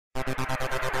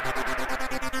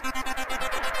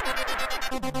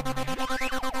Hi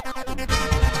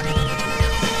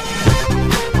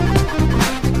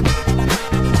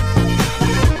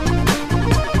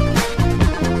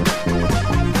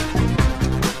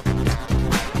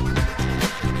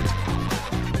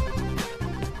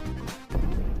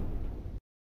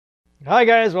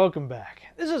guys, welcome back.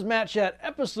 This is Matt Chat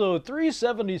episode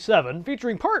 377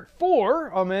 featuring part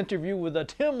 4 of my interview with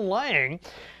Tim Lang.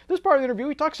 This part of the interview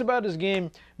he talks about his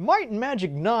game Might and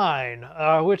Magic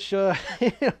 9, which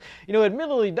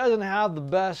admittedly doesn't have the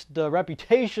best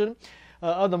reputation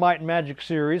of the Might and Magic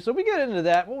series. So we get into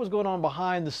that, what was going on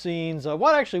behind the scenes,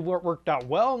 what actually worked out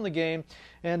well in the game,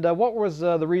 and what was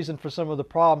the reason for some of the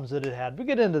problems that it had. We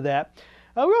get into that.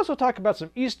 We also talk about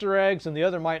some Easter eggs and the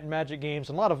other Might and Magic games,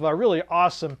 and a lot of really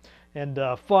awesome and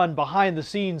fun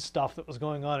behind-the-scenes stuff that was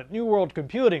going on at New World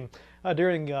Computing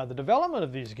during the development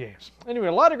of these games. Anyway,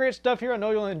 a lot of great stuff here. I know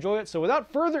you'll enjoy it. So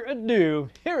without further ado,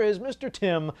 here is Mr.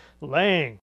 Tim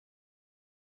Lang.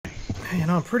 You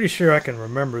know, I'm pretty sure I can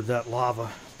remember that lava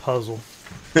puzzle.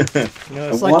 It's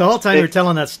like the whole time you're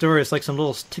telling that story, it's like some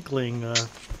little tickling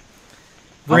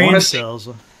brain cells.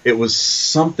 It was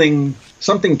something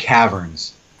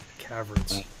caverns.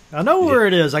 Caverns. I know where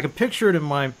it is. I can picture it in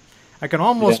my. I can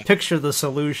almost picture the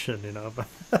solution, you know.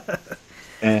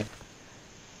 And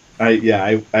I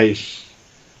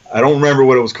don't remember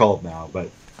what it was called now,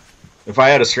 but if I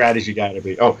had a strategy guide, it'd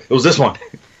be it was this one.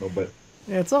 But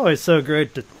yeah, it's always so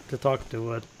great to talk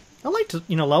to. I like to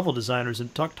level designers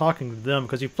and talking to them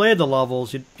because you played the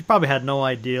levels, you probably had no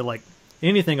idea like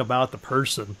anything about the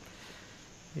person.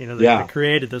 They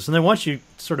created this. And then once you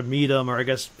sort of meet them, or I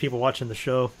guess people watching the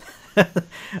show,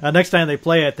 next time they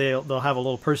play it, they'll have a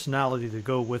little personality to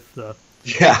go with the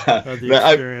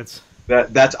experience.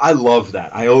 I love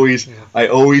that. I always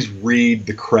read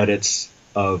the credits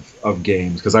of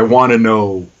games because I want to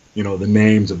know the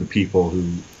names of the people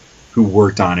who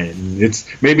worked on it, and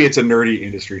maybe it's a nerdy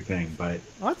industry thing, but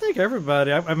I think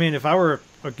everybody. I mean, if I were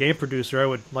a game producer, I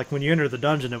would like when you enter the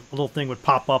dungeon, a little thing would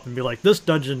pop up and be like, "This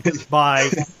dungeon by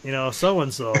so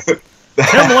and so,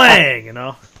 Tim Lang,"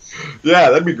 Yeah,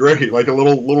 that'd be great. Like a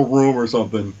little room or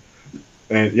something.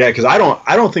 And yeah, because I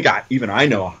don't think I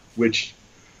know which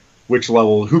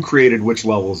level, who created which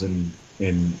levels in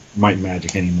Might and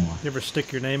Magic anymore. You ever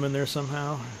stick your name in there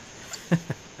somehow?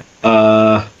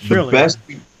 Surely.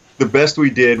 The best we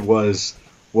did was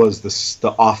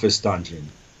the office dungeon.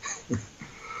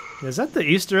 Is that the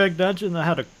Easter egg dungeon? I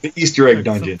had the Easter egg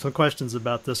dungeon. Some questions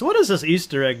about this. What is this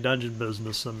Easter egg dungeon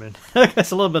business? I mean,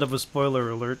 that's a little bit of a spoiler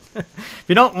alert. If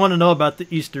you don't want to know about the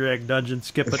Easter egg dungeon,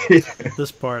 skip it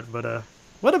this part. But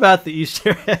what about the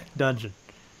Easter egg dungeon?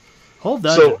 Whole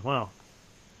dungeon. Wow.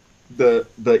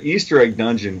 The Easter egg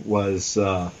dungeon was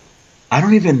I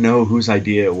don't even know whose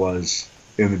idea it was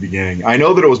in the beginning. I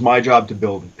know that it was my job to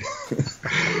build it,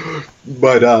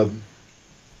 but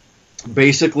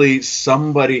basically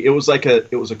it was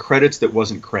a credits that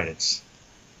wasn't credits,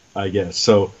 I guess.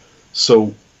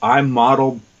 So I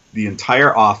modeled the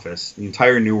entire office, the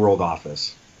entire New World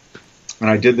office, and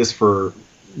I did this for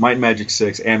Might and Magic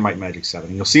 6 and Might and Magic 7.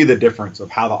 And you'll see the difference of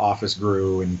how the office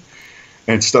grew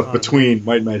and stuff between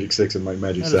Might and Magic 6 and Might and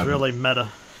Magic 7. That is really meta.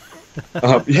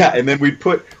 Yeah, and then we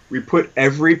put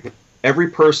every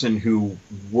person who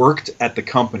worked at the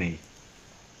company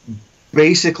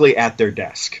basically at their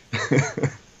desk.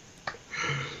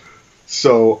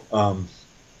 So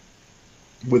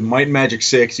with Might and Magic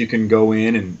 6, you can go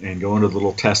in and go into the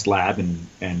little test lab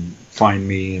and find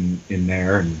me in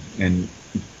there and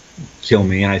kill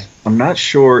me. And I'm not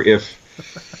sure if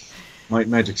Might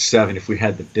and Magic 7 if we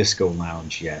had the disco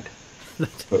lounge yet.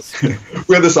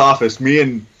 We had this office, me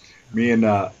and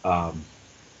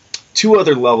two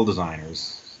other level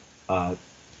designers,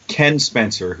 Ken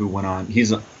Spencer, who went on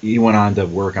to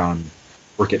work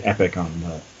at Epic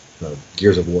on the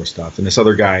Gears of War stuff, and this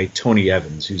other guy Tony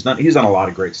Evans, he's done a lot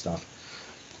of great stuff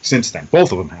since then.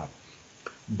 Both of them have,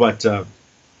 but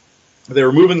they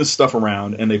were moving this stuff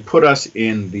around, and they put us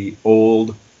in the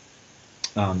old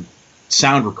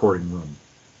sound recording room.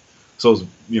 So it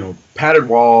was, padded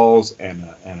walls and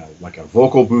like a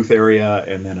vocal booth area,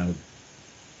 and then a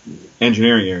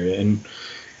engineering area,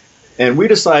 and we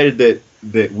decided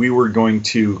that we were going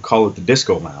to call it the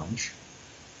Disco Lounge.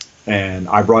 And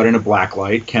I brought in a black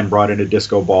light, Ken brought in a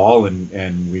disco ball,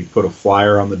 and we put a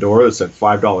flyer on the door that said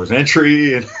 $5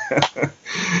 entry,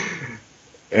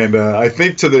 and I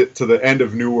think to the end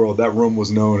of New World, that room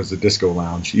was known as the Disco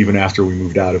Lounge even after we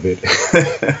moved out of it.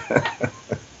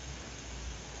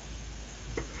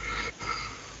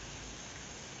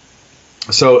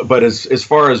 So, but as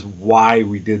far as why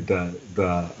we did the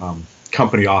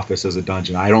company office as a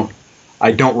dungeon, I don't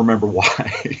remember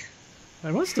why.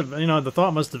 It must have, the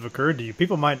thought must have occurred to you.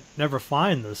 People might never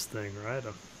find this thing, right?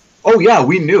 Oh yeah,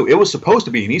 we knew it was supposed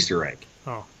to be an Easter egg.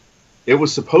 Oh, It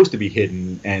was supposed to be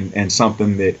hidden and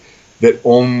something that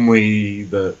only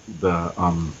the.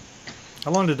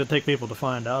 how long did it take people to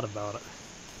find out about it?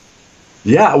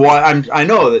 Yeah, well, I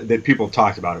know that people have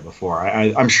talked about it before.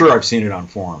 I'm sure I've seen it on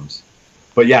forums,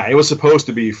 but yeah, it was supposed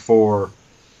to be for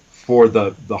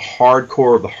the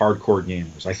hardcore of the hardcore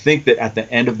gamers. I think that at the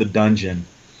end of the dungeon,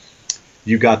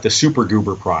 you got the Super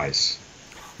Goober prize.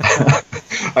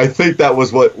 I think that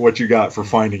was what you got for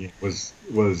finding it was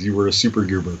you were a Super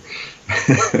Goober.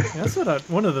 That's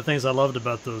one of the things I loved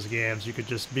about those games. You could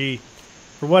just be,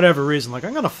 for whatever reason, like,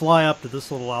 I'm going to fly up to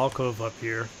this little alcove up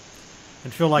here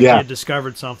and feel like you had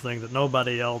discovered something that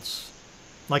nobody else,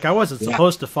 like I wasn't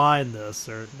supposed to find this,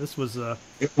 or this was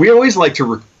we always like to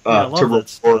reward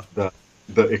the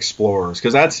explorers,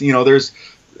 because that's, there's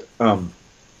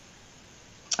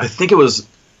I think it was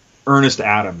Ernest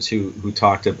Adams who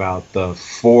talked about the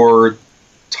 4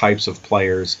 types of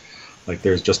players. Like,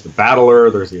 there's just the battler,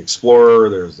 there's the explorer,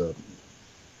 there's I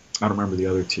don't remember the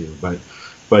other 2, but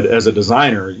as a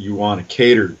designer, you want to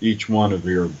cater each one of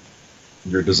your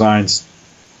designs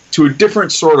to a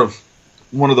different sort of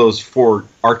one of those 4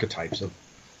 archetypes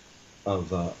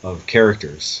of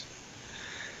characters.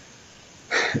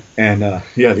 And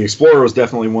the explorer was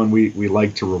definitely one we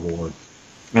like to reward.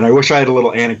 And I wish I had a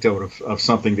little anecdote of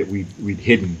something that we'd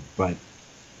hidden, but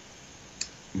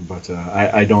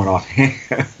I don't offhand.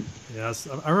 Yes,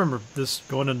 I remember this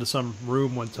going into some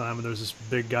room one time, and there was this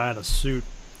big guy in a suit,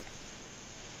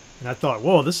 and I thought,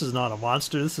 "Whoa, this is not a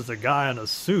monster. This is a guy in a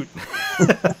suit."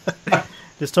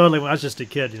 Just totally. I was just a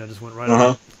kid, just went right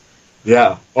on.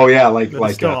 Yeah. Oh yeah. But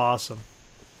it's still awesome.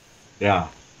 Yeah.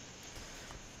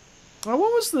 What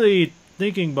was the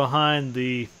thinking behind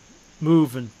the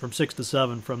move from 6 to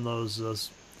 7 from those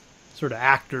sort of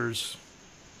actors,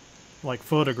 like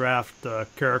photographed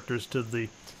characters, to the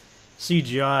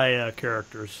CGI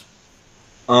characters?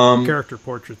 Character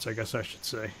portraits, I guess I should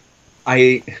say.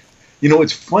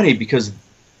 It's funny because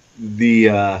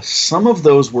the some of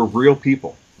those were real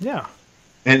people. Yeah.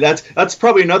 And that's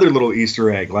probably another little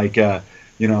Easter egg. Like,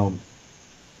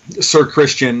 Sir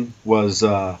Christian was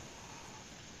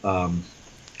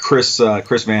Chris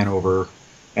Vanover,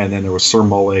 and then there was Sir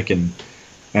Mullick,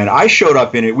 and I showed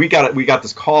up in it. We got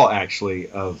this call actually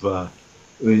of an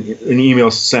email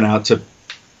sent out to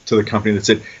the company that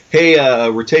said, "Hey,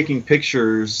 we're taking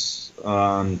pictures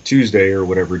on Tuesday or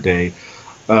whatever day.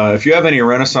 If you have any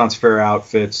Renaissance Fair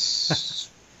outfits,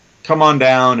 come on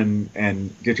down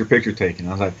and get your picture taken."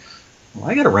 I was like, "Well,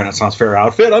 I got a Renaissance Fair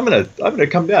outfit. I'm gonna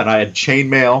come down." I had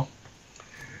chainmail,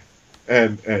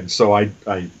 and so I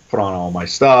put on all my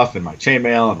stuff and my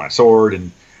chainmail and my sword,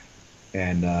 and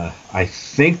I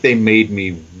think they made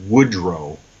me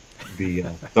Woodrow, the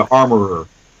armorer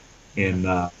in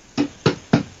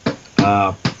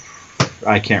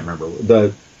I can't remember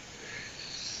the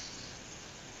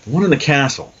one in the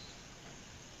castle.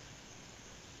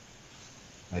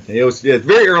 I think it was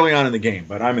very early on in the game,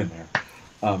 but I'm in there,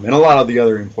 and a lot of the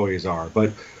other employees are.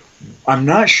 But I'm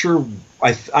not sure.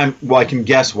 I can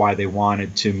guess why they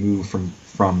wanted to move from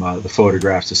the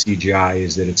photographs to CGI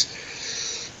is that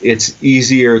it's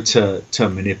easier to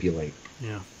manipulate.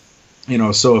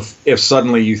 Yeah. So if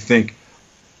suddenly you think,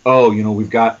 oh,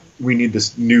 we need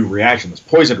this new reaction, this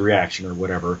poisoned reaction or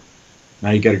whatever. Now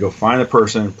you got to go find the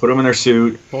person, put them in their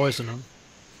suit, poison them.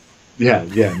 Yeah,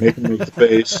 make them make the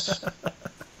face.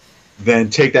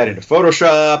 Then take that into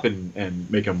Photoshop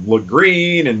and make them look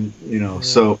green, and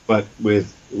So, but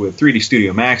with 3D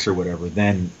Studio Max or whatever,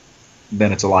 then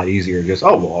it's a lot easier. Just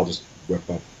I'll just whip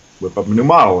up a new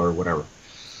model or whatever.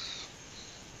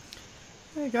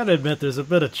 I gotta admit, there's a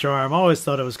bit of charm. I always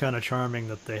thought it was kind of charming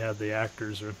that they had the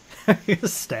actors or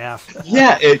staff.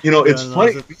 Yeah, it's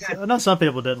funny. I know some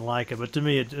people didn't like it, but to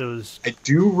me, it was. I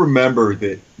do remember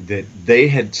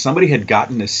that somebody had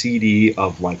gotten a CD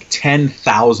of like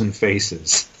 10,000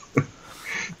 faces.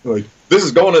 Like, this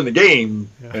is going in the game,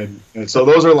 yeah. and so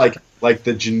those are like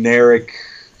the generic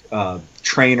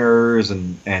trainers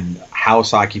and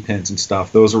house occupants and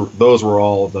stuff. Those were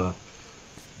all the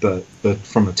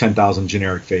from the 10,000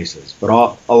 generic faces, but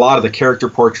a lot of the character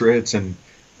portraits and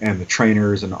the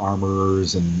trainers and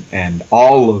armorers and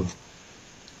all of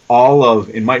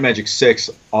in Might and Magic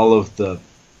 6, all of the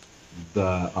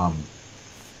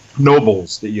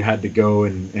nobles that you had to go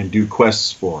and do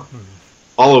quests for. Mm-hmm.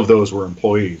 All of those were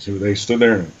employees who they stood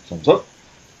there and thumbs up,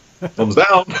 thumbs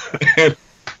down, and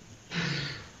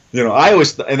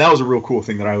and that was a real cool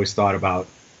thing that I always thought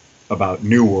about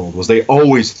New World was they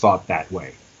always thought that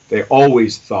way. They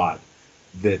always thought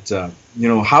that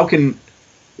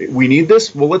we need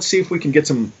this. Well, let's see if we can get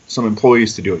some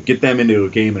employees to do it. Get them into a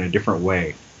game in a different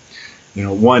way. You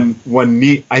know, one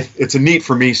neat. It's a neat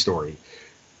for me story.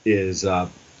 Is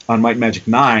on Might and Magic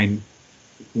 9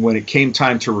 when it came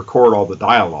time to record all the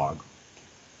dialogue.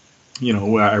 You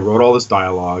know, I wrote all this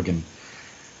dialogue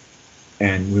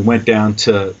and we went down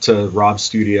to Rob's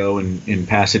studio in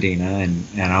Pasadena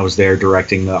and I was there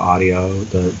directing the audio,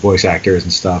 the voice actors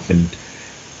and stuff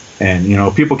and you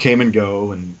know, people came and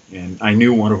go and I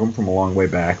knew one of them from a long way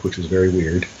back, which was very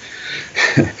weird.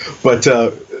 But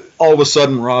all of a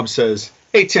sudden Rob says,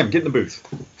 "Hey Tim, get in the booth."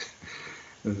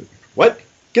 What?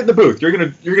 Get in the booth. You're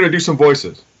gonna do some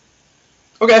voices.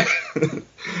 Okay.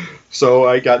 So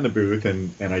I got in the booth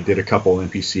and I did a couple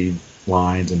NPC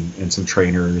lines and some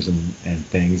trainers and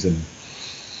things and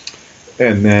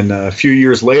then a few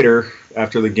years later,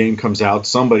 after the game comes out,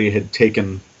 somebody had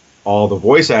taken all the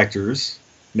voice actors'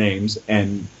 names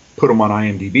and put them on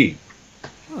IMDb.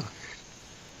 Huh.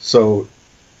 So,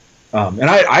 and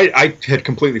I had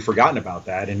completely forgotten about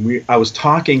that, and I was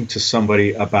talking to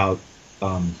somebody about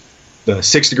the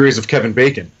 6 Degrees of Kevin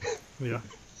Bacon. Yeah.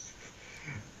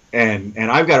 And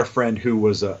I've got a friend who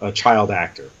was a child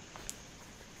actor.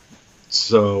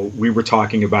 So we were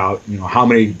talking about, you know, how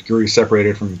many degrees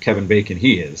separated from Kevin Bacon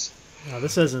he is. Now,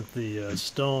 this isn't the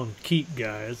Stone Keep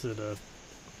guy, is it?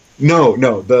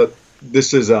 No.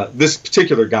 This is this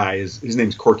particular guy his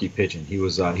name's Corky Pigeon. He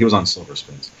was on Silver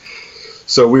Spoons.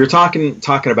 So we were talking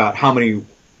about how many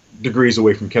degrees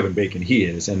away from Kevin Bacon he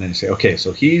is, and then you say, okay,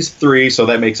 so he's 3, so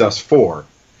that makes us 4.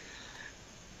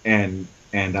 And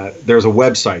there's a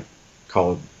website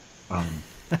called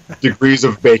Degrees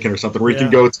of Bacon or something where you can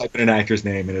go type in an actor's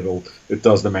name and it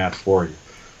does the math for you.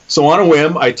 So on a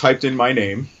whim, I typed in my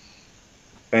name,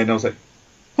 and I was like,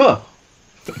 huh,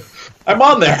 I'm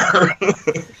on there.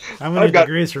 How many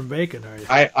degrees from Bacon are you?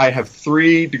 I have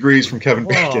 3 degrees from Kevin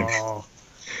Bacon.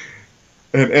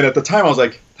 And at the time I was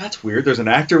like, that's weird. There's an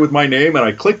actor with my name, and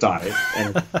I clicked on it,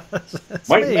 and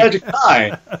Might and Magic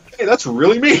 9. Hey, that's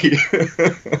really me.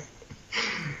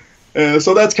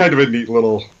 So that's kind of a neat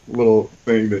little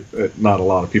thing that not a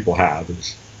lot of people have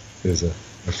is a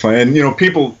fun. And you know,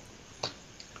 people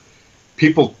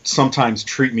sometimes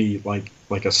treat me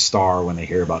like a star when they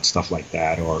hear about stuff like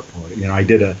that, or you know, I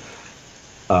did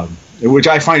which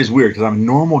I find is weird because I'm a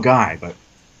normal guy, but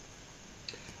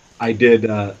I did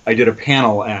a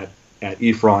panel at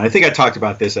E4All, and I think I talked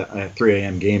about this at 3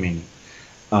 a.m. Gaming.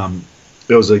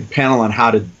 There was a panel on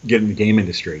how to get in the game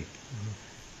industry.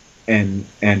 And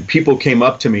people came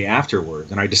up to me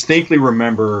afterwards, and I distinctly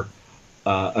remember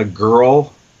a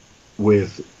girl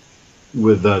with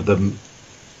the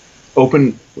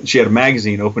open. She had a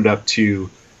magazine opened up to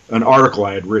an article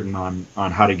I had written on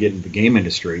how to get into the game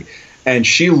industry, and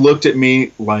she looked at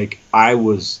me like I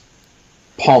was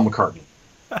Paul McCartney.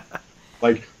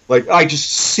 like I just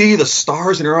see the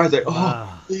stars in her eyes. Like,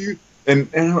 wow.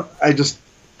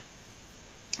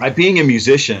 And being a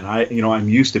musician, I'm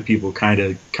used to people kind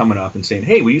of coming up and saying,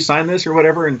 "Hey, will you sign this?" or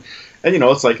whatever, and you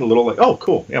know, it's like a little like, "Oh,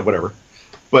 cool, yeah, whatever."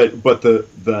 But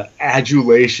the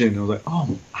adulation, I was like,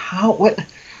 "Oh, how? What?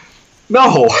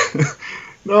 No,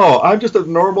 no, I'm just a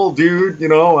normal dude. You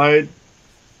know, I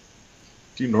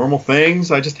do normal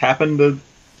things. I just happen to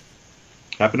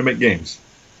make games.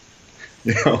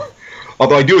 You know,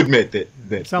 although I do admit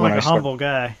that sound like a humble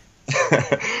guy."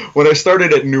 When I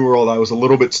started at New World, I was a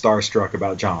little bit starstruck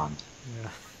about John,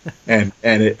 and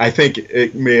I think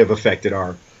it may have affected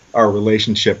our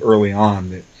relationship early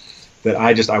on. That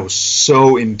I was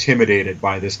so intimidated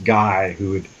by this guy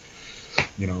who had,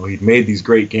 you know, he'd made these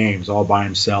great games all by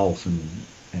himself and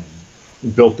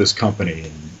built this company,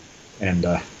 and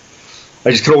I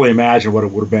just could only imagine what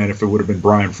it would have been if it would have been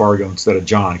Brian Fargo instead of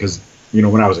John. Because you know,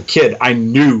 when I was a kid, I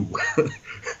knew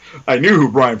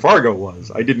who Brian Fargo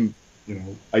was. I didn't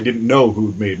know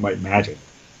who made Might and Magic.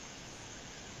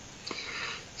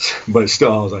 But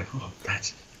still, I was like, oh,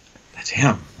 that's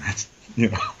him. That's, you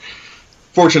know.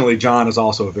 Fortunately, John is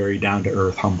also a very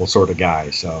down-to-earth, humble sort of guy.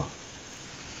 So.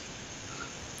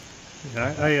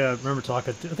 Yeah, I remember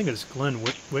talking. I think it was Glenn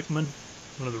Wickman,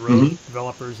 one of the Rogue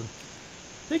developers, and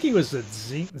I think he was at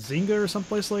Zynga or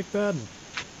someplace like that. And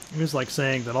he was like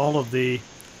saying that all of the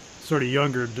sort of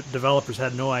younger developers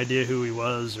had no idea who he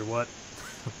was or what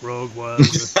Rogue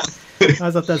was.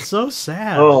 I thought that's so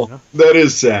sad. Oh, you know? That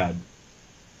is sad.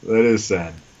 That is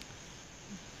sad.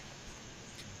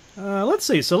 Let's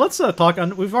see. So let's talk.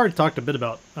 We've already talked a bit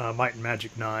about Might and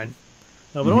Magic 9.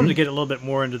 But I wanted to get a little bit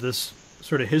more into this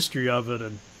sort of history of it.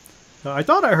 And I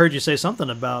thought I heard you say something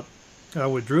about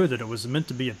with Drew that it was meant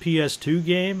to be a PS2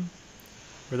 game.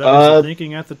 Or that was the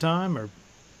thinking at the time? Or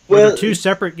Were there Well, two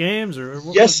separate games, or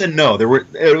what yes and no. There were.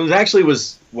 It was actually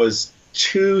was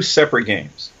two separate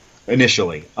games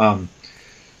initially.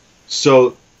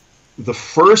 So the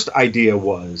first idea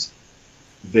was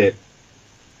that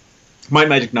Might and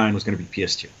Magic 9 was going to be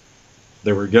PS2.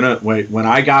 They were gonna when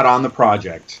I got on the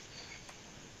project.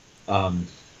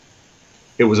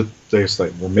 It was they was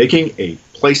like, we're making a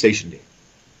PlayStation game,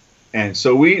 and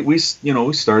so we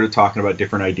started talking about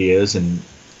different ideas and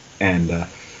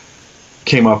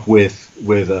came up with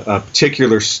a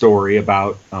particular story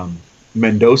about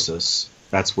Mendoza's.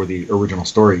 That's where the original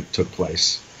story took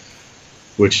place,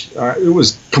 which it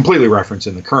was completely referenced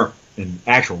in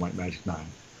actual Might and Magic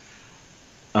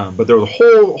 9. But there was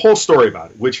a whole story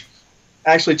about it, which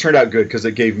actually turned out good because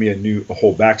it gave me a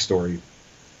whole backstory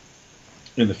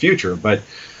in the future. But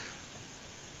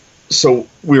so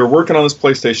we were working on this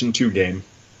PlayStation 2 game,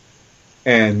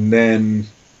 and then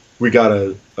we got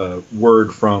a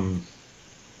word from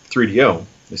 3DO.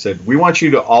 They said, we want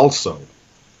you to also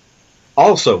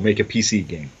make a PC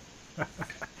game.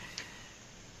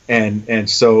 And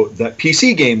so that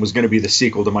PC game was going to be the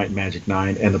sequel to Might and Magic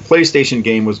 9, and the PlayStation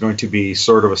game was going to be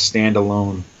sort of a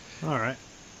standalone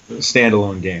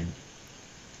game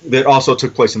that also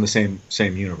took place in the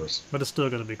same universe. But it's still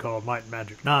going to be called Might and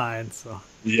Magic 9, so...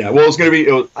 Yeah, well, it's going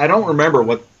to be... I don't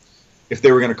remember if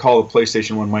they were going to call the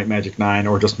PlayStation 1 Might and Magic 9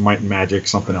 or just Might and Magic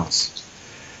something else.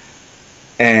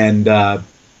 And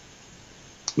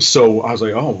so I was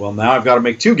like, oh, well, now I've got to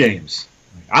make two games.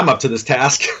 I'm up to this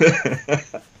task.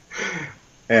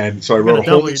 And so I wrote a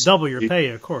whole... double your pay,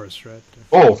 of course, right?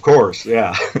 Oh, of course,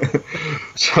 yeah.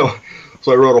 So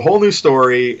I wrote a whole new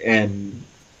story and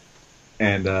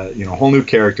whole new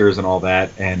characters and all that,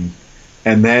 and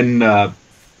then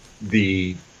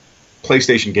the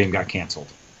PlayStation game got canceled.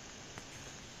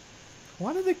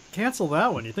 Why did they cancel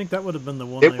that one? You think that would have been the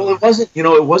one? It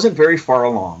wasn't very far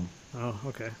along. Oh,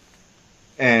 okay.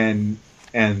 And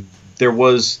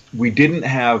we didn't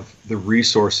have the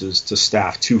resources to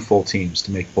staff two full teams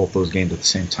to make both those games at the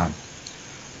same time,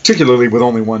 particularly with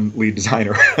only one lead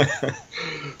designer.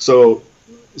 So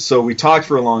we talked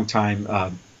for a long time,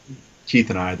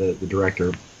 Keith and I, the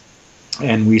director,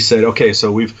 and we said, okay,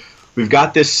 so we've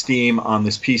got this Steam on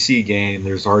this PC game.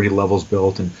 There's already levels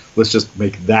built, and let's just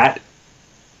make that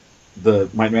the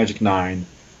Might and Magic 9,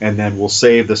 and then we'll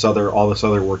save all this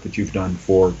other work that you've done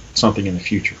for something in the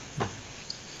future.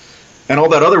 And all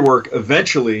that other work,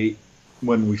 eventually,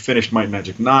 when we finished Might and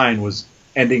Magic 9, was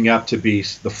ending up to be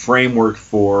the framework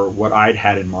for what I'd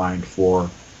had in mind for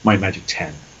Might and Magic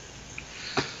 10,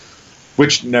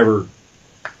 which New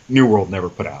World never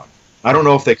put out. I don't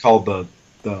know if they called the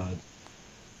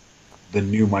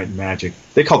new Might and Magic.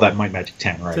 They called that Might and Magic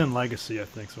 10, right? 10 Legacy, I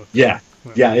think so. Yeah,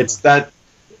 it's that.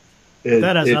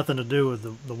 That has nothing to do with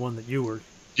the one that you were.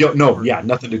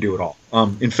 Nothing to do at all.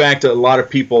 In fact, a lot of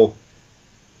people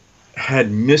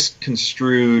had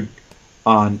misconstrued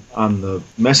on the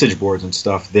message boards and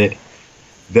stuff that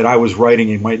I was writing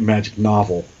a Might and Magic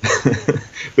novel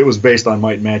that was based on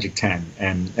Might and Magic 10,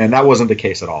 and that wasn't the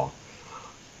case at all.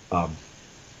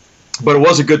 But it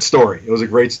was a good story. It was a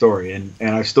great story, and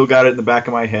I've still got it in the back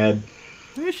of my head.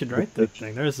 Maybe you should write that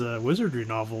thing. There's wizardry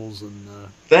novels and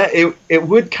that it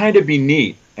would kind of be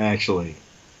neat, actually,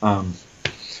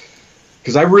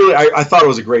 because I thought it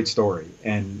was a great story,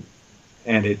 and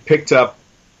it picked up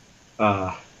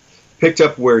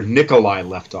where Nikolai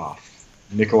left off,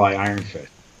 Nikolai Ironfist.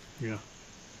 Yeah.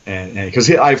 And because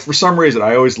for some reason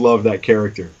I always loved that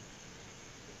character,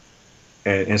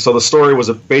 and so the story was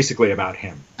basically about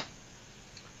him.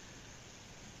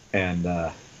 And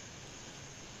that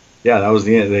was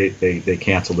the end. They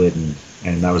canceled it,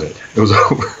 and that was it. It was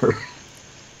over.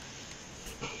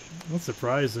 That's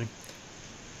surprising.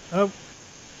 What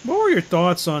were your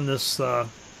thoughts on this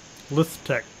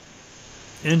Lithtech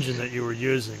engine that you were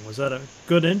using? Was that a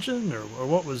good engine, or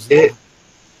what was it?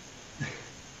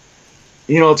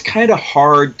 It's kind of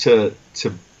hard to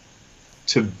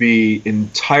be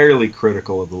entirely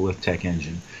critical of the Lithtech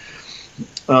engine,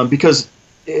 because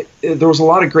there was a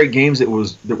lot of great games that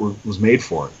was made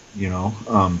for it.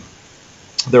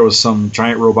 There was some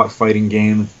giant robot fighting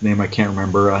game, name I can't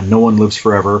remember. No One Lives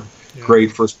Forever,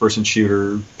 great first-person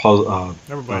shooter. Puzzle.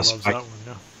 Everybody loves that one.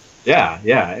 Yeah.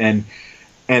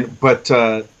 But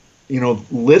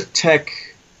Lithtech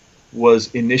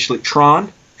was initially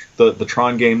Tron, the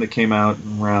Tron game that came out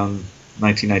around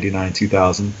 1999,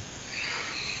 2000.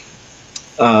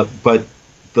 But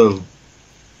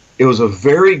it was a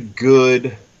very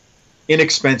good,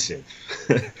 inexpensive.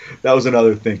 That was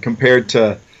another thing compared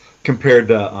to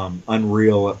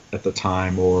Unreal at the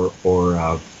time, or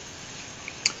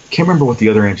can't remember what the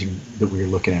other engine that we were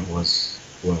looking at was.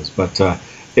 was, but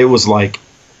it was like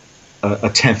a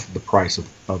tenth of the price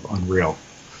of Unreal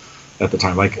at the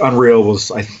time. Like Unreal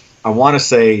was, I want to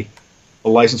say, a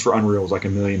license for Unreal was like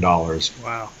 $1 million,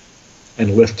 Wow. and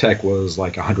LiftTech was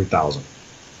like 100,000.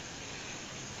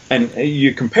 And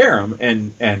you compare them,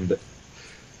 and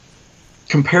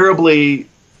comparably,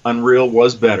 Unreal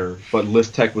was better, but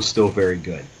LiftTech was still very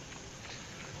good.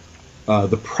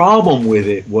 The problem with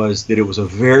it was that it was a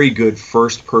very good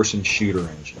first-person shooter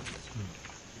engine,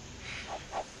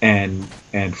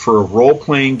 and for a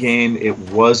role-playing game, it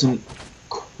wasn't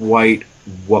quite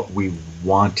what we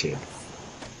wanted.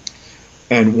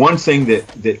 And one thing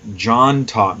that John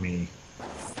taught me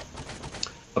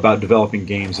about developing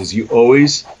games is you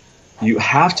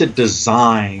have to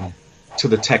design to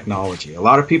the technology. A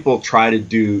lot of people try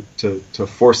to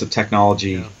force the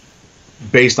technology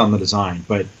based on the design,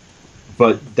 but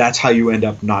that's how you end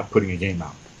up not putting a game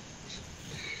out.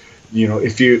 You know,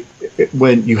 if you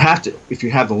have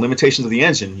the limitations of the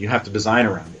engine, you have to design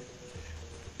around it.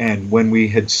 And when we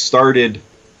had started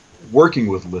working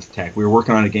with LiftTech, we were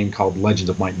working on a game called Legends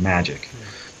of Might and Magic,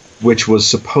 which was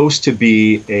supposed to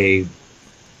be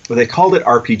they called it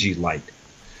RPG Light.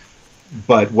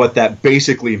 But what that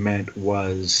basically meant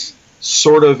was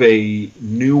sort of a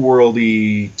new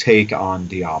worldy take on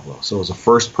Diablo. So it was a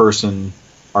first-person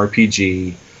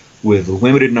RPG with a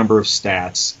limited number of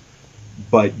stats,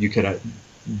 but you could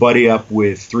buddy up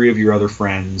with 3 of your other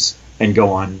friends and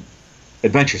go on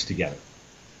adventures together.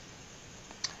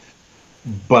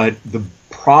 But the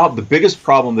biggest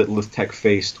problem that LiftTech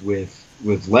faced with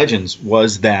Legends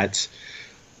was that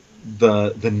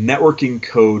the networking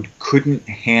code couldn't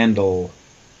handle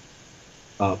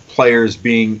players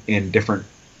being in different.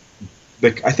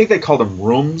 I think they called them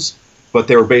rooms, but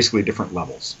they were basically different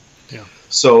levels. Yeah.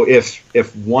 So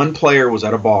if one player was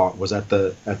at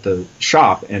the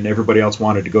shop and everybody else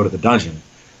wanted to go to the dungeon,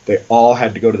 they all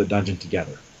had to go to the dungeon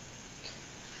together,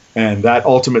 and that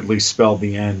ultimately spelled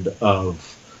the end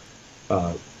of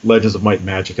Legends of Might and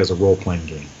Magic as a role-playing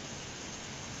game.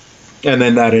 And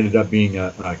then that ended up being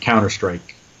a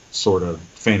Counter-Strike sort of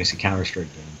fantasy Counter-Strike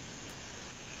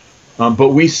game. But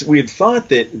we had thought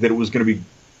that it was going to be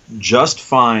just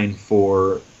fine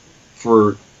for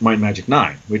Might and Magic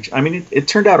 9, which, I mean, it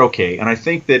turned out okay. And I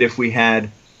think that if we had,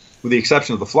 with the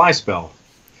exception of the fly spell,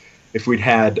 if we'd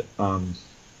had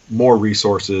more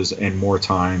resources and more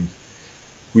time,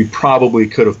 we probably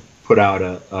could have put out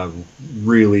a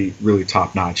really, really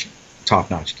top-notch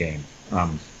game.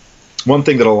 One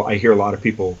thing that I hear a lot of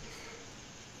people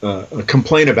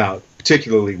complain about,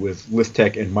 particularly with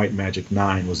LiftTech and Might and Magic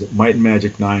 9, was that Might and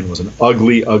Magic 9 was an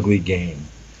ugly, ugly game.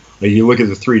 Like, you look at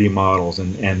the 3D models,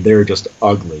 and they're just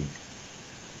ugly,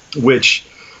 which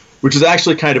is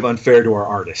actually kind of unfair to our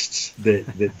artists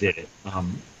that did it.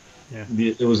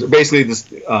 It was basically this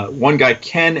one guy,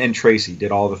 Ken and Tracy,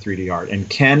 did all the 3D art, and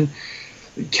Ken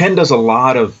does a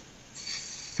lot of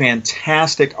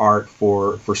fantastic art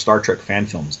for Star Trek fan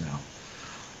films now.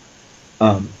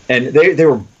 And they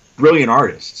were brilliant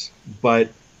artists, but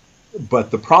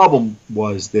the problem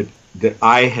was that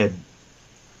I had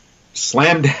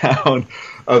slammed down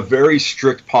a very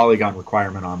strict polygon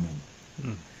requirement on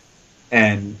them,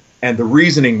 and the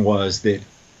reasoning was that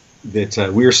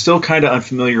we were still kind of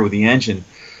unfamiliar with the engine,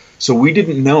 so we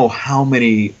didn't know how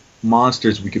many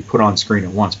monsters we could put on screen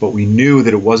at once, but we knew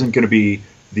that it wasn't going to be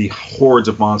the hordes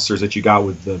of monsters that you got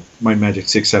with the Might and Magic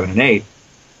 6, 7, and 8.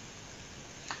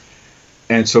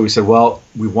 And so we said, well,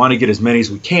 we want to get as many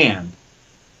as we can,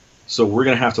 so we're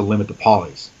going to have to limit the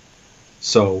polys.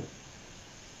 So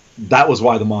that was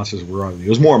why the monsters were ugly. It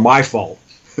was more my fault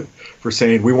for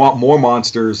saying, we want more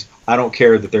monsters, I don't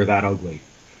care that they're that ugly,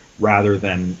 rather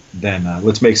than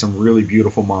let's make some really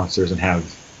beautiful monsters and have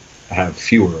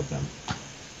fewer of them.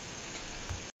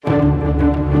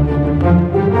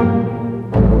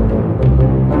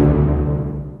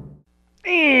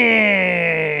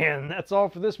 And that's all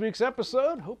for this week's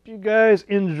episode. Hope you guys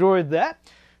enjoyed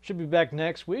that. Should be back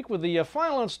next week with the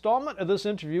final installment of this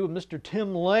interview with Mr.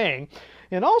 Tim Lang.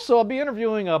 And also, I'll be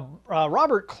interviewing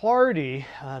Robert Clardy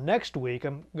next week.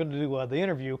 I'm going to do the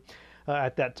interview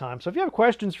at that time. So if you have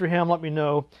questions for him, let me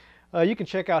know. You can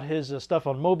check out his stuff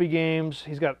on Moby Games.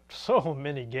 He's got so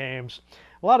many games.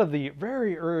 A lot of the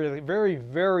very early, very,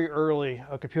 very early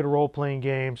computer role-playing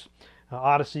games.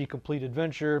 Odyssey, Complete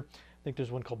Adventure. I think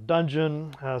there's one called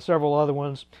Dungeon. Several other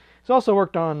ones. He's also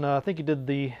worked on, I think he did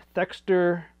the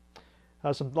Thexter,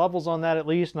 some levels on that at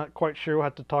least. Not quite sure.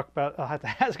 I'll have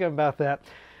to ask him about that.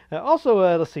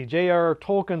 Also, let's see, J.R.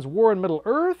 Tolkien's War in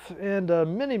Middle-earth, and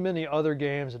many, many other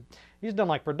games. He's done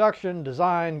like production,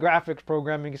 design, graphics,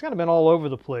 programming. He's kind of been all over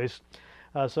the place.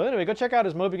 So anyway, go check out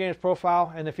his Moby Games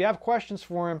profile, and if you have questions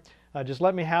for him, just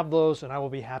let me have those, and I will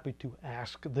be happy to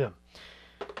ask them.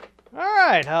 All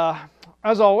right.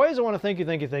 As always, I want to thank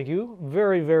you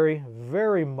very, very,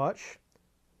 very much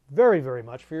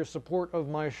for your support of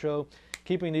my show,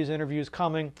 keeping these interviews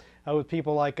coming with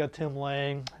people like Tim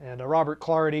Lang and Robert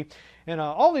Clardy and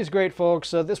all these great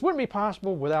folks. This wouldn't be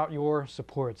possible without your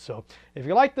support. So if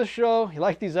you like this show, you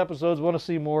like these episodes, want to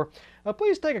see more,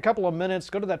 please take a couple of minutes,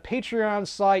 go to that Patreon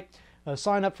site,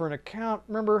 sign up for an account.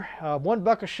 Remember,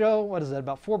 $1 a show, what is that,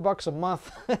 about $4 a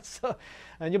month? So,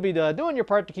 and you'll be doing your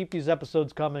part to keep these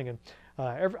episodes coming. And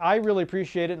I really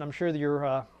appreciate it, and I'm sure that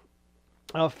your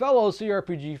fellow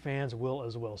CRPG fans will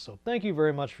as well. So thank you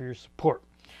very much for your support.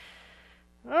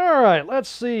 All right, let's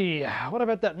see. What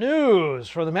about that news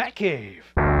from the Matt Cave?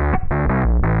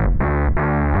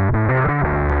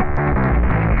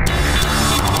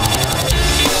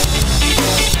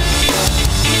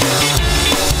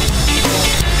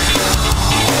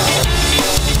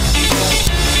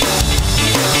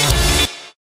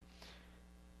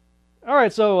 All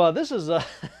right, so this is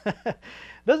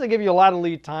doesn't give you a lot of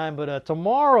lead time, but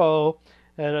tomorrow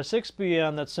at 6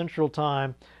 p.m. that's Central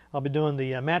Time, I'll be doing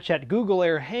the Matt Chat Google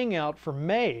Air Hangout for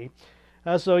May.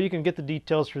 So you can get the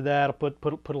details for that. I'll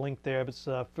put a link there. But it's,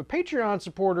 for Patreon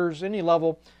supporters, any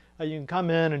level, you can come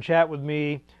in and chat with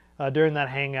me during that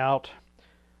Hangout.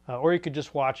 Or you could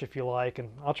just watch if you like. And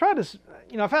I'll try to,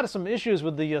 I've had some issues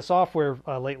with the software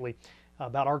lately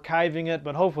about archiving it,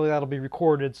 but hopefully that'll be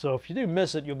recorded. So if you do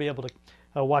miss it, you'll be able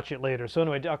to watch it later. So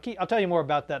anyway, I'll tell you more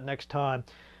about that next time.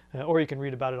 Or you can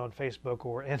read about it on Facebook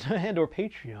or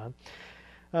Patreon.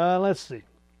 Let's see.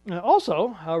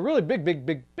 Also, really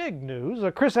big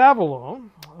news. Chris Avellone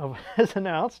has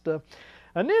announced a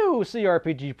new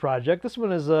CRPG project. This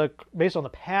one is based on the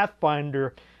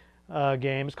Pathfinder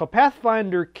game. It's called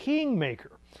Pathfinder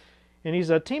Kingmaker. And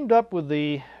he's teamed up with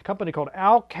the company called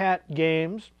Owlcat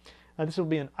Games. This will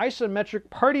be an isometric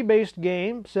party-based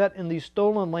game set in the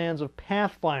stolen lands of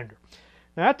Pathfinder.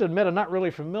 Now, I have to admit, I'm not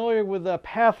really familiar with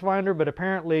Pathfinder, but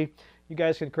apparently, you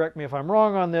guys can correct me if I'm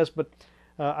wrong on this, but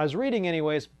I was reading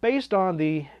anyways, based on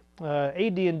the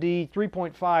AD&D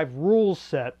 3.5 rules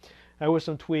set with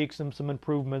some tweaks and some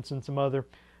improvements and some other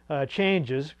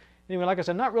changes. Anyway, like I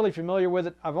said, I'm not really familiar with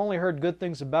it. I've only heard good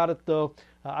things about it, though.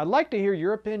 I'd like to hear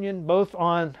your opinion, both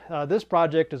on this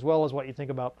project as well as what you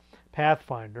think about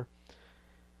Pathfinder.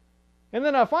 And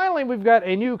then finally, we've got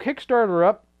a new Kickstarter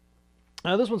up.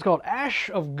 This one's called Ash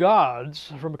of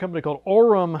Gods from a company called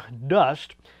Aurum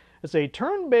Dust. It's a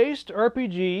turn-based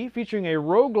RPG featuring a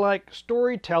roguelike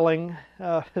storytelling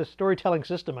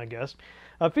system, I guess,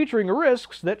 featuring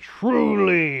risks that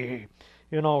truly,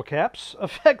 in all caps,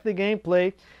 affect the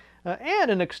gameplay and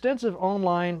an extensive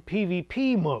online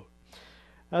PvP mode.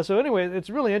 So anyway, it's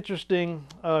a really interesting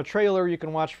trailer you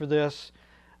can watch for this.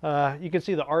 You can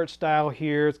see the art style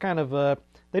here. It's kind of,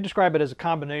 they describe it as a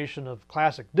combination of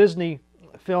classic Disney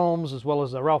films as well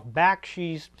as the Ralph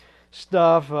Bakshi's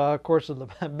stuff. Of course, the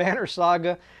Banner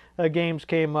Saga games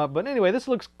came up. But anyway, this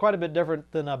looks quite a bit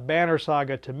different than a Banner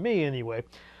Saga to me anyway.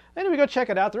 Anyway, go check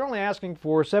it out. They're only asking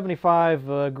for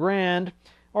 75 grand,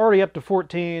 already up to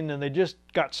 14, and they just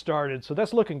got started. So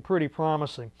that's looking pretty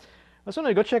promising. So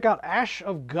anyway, go check out Ash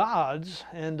of Gods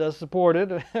and support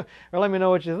it, or let me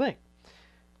know what you think.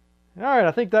 All right,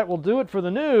 I think that will do it for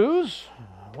the news.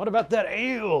 What about that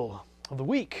ale of the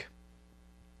week?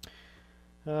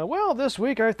 Well, this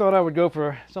week I thought I would go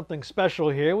for something special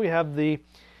here. We have the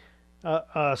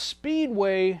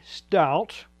Speedway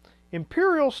Stout,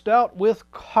 Imperial Stout with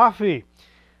coffee.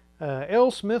 Ale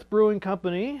Smith Brewing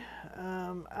Company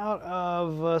out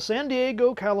of San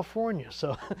Diego, California.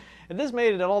 So, and this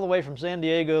made it all the way from San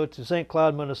Diego to St.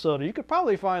 Cloud, Minnesota. You could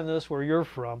probably find this where you're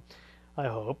from, I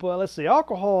hope. Let's see,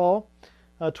 alcohol,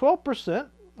 12%.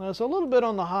 So a little bit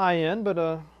on the high end,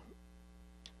 but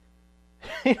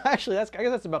actually, I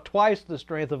guess that's about twice the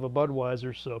strength of a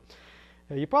Budweiser. So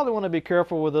you probably want to be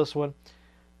careful with this one,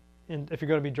 and if you're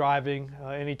going to be driving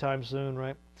anytime soon,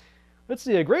 right? Let's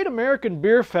see, a Great American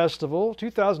Beer Festival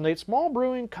 2008 Small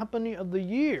Brewing Company of the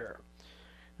Year.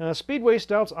 Speedway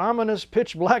Stout's ominous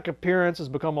pitch black appearance has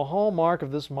become a hallmark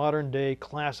of this modern day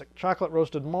classic. Chocolate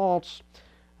roasted malts,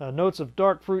 notes of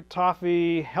dark fruit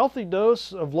toffee, healthy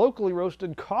dose of locally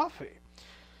roasted coffee.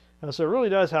 So it really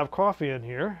does have coffee in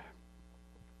here.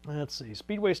 Let's see,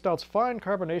 Speedway Stout's fine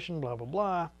carbonation, blah, blah,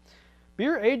 blah.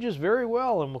 Beer ages very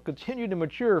well and will continue to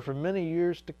mature for many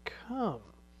years to come.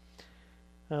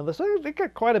 They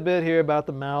got quite a bit here about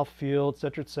the mouthfeel,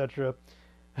 etc., etc.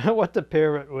 What to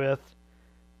pair it with.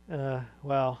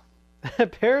 Well,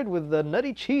 paired with the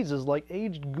nutty cheeses like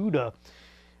aged Gouda.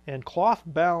 and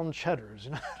cloth-bound cheddars.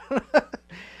 I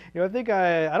don't think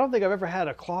I've ever had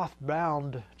a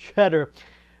cloth-bound cheddar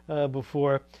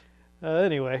before.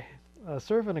 Anyway,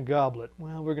 serve in a goblet.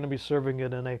 Well, we're going to be serving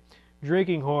it in a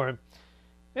drinking horn.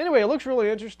 Anyway, it looks really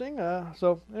interesting.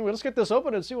 So anyway, let's get this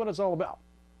open and see what it's all about.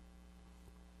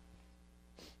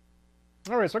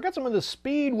 All right, so I got some of the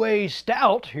Speedway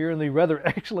Stout here in the rather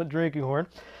excellent drinking horn.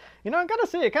 I gotta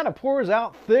say, it kind of pours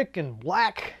out thick and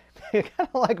black, kind of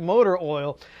like motor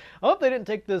oil. I hope they didn't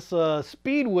take this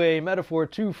Speedway metaphor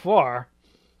too far.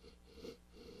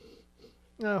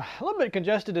 A little bit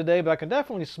congested today, but I can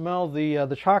definitely smell the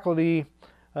chocolatey,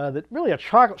 really a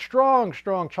strong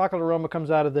chocolate aroma comes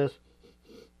out of this.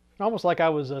 Almost like I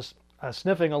was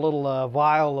sniffing a little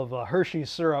vial of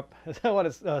Hershey's syrup. Is that what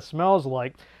it smells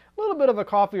like? A little bit of a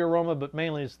coffee aroma, but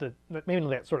mainly it's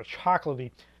mainly that sort of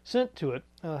chocolatey scent to it.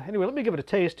 Anyway, let me give it a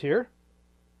taste here.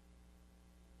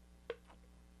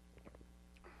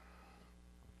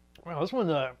 Wow, this one,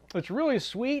 it's really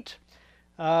sweet,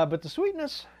 but the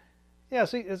sweetness, yeah,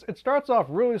 see, it starts off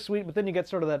really sweet, but then you get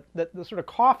sort of that sort of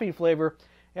coffee flavor.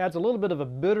 Adds a little bit of a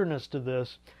bitterness to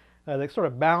this that sort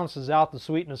of balances out the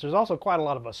sweetness. There's also quite a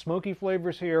lot of smoky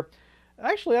flavors here.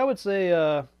 Actually, I would say,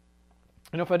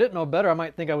 if I didn't know better, I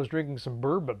might think I was drinking some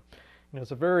bourbon.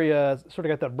 It's a very, sort of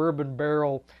got that bourbon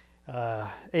barrel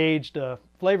aged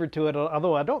flavor to it,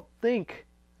 although I don't think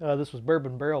this was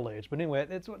bourbon barrel aged. But anyway,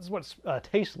 it's what it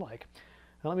tastes like.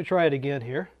 Now, let me try it again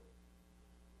here.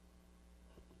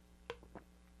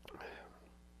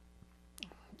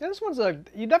 Yeah, this one's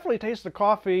you definitely taste the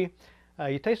coffee.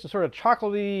 You taste the sort of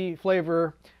chocolatey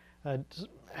flavor. It's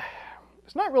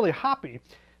not really hoppy.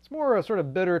 It's more a sort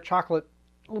of bitter chocolate,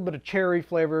 a little bit of cherry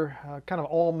flavor, kind of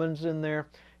almonds in there.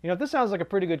 If this sounds like a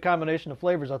pretty good combination of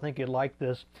flavors, I think you'd like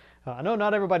this. I know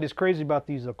not everybody's crazy about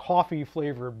these coffee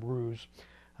flavored brews,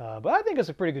 but I think it's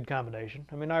a pretty good combination.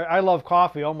 I mean, I love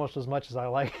coffee almost as much as I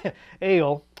like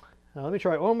ale. Now, let me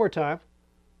try it one more time.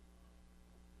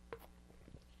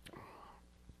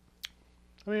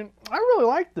 I mean, I really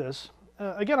like this.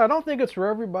 Again, I don't think it's for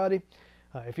everybody.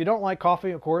 If you don't like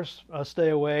coffee, of course, stay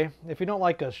away. If you don't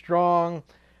like strong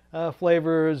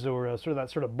flavors or that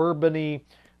sort of bourbony,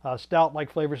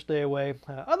 stout-like flavor, stay away.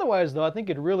 Otherwise, though, I think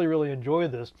you'd really enjoy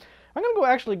this. I'm going to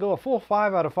actually go a full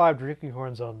 5 out of 5 drinking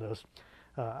horns on this.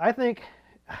 I think,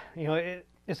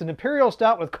 it's an imperial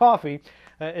stout with coffee.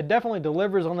 It definitely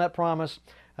delivers on that promise.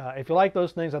 If you like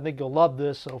those things, I think you'll love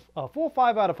this. So a full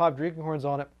 5 out of 5 drinking horns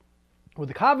on it. With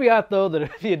the caveat, though, that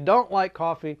if you don't like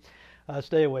coffee,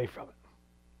 stay away from it.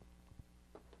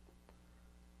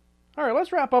 All right,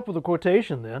 let's wrap up with a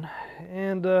quotation then.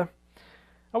 And I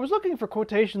was looking for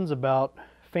quotations about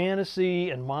fantasy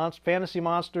and fantasy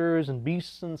monsters and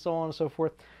beasts and so on and so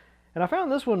forth. And I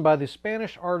found this one by the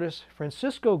Spanish artist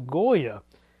Francisco Goya.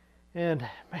 And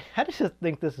man, I just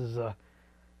think this is,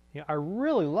 I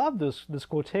really love this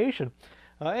quotation.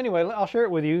 Anyway, I'll share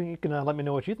it with you. You can let me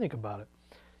know what you think about it.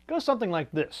 It goes something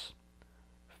like this.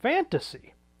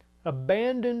 Fantasy,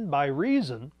 abandoned by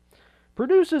reason,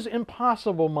 produces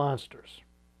impossible monsters.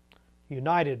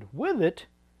 United with it,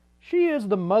 she is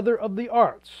the mother of the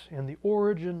arts and the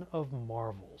origin of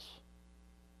marvels.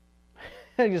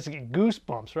 I just get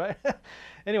goosebumps, right?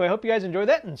 Anyway, I hope you guys enjoyed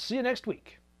that, and see you next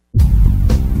week.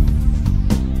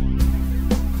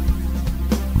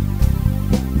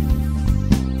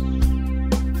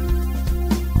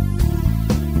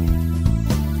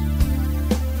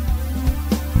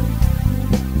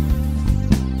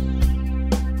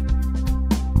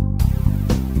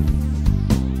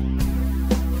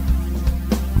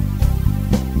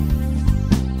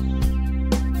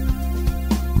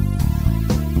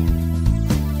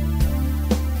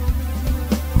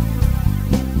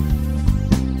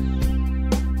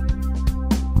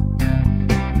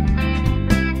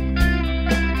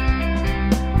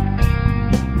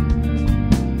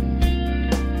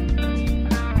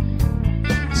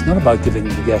 It's not about giving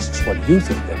the guests what you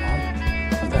think they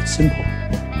want. Not that simple.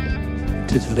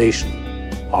 Titillation,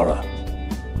 horror,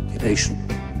 elation.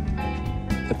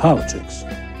 They're parlor tricks.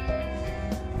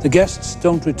 The guests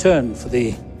don't return for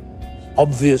the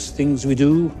obvious things we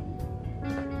do,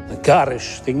 the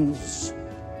garish things.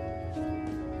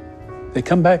 They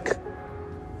come back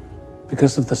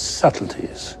because of the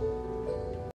subtleties.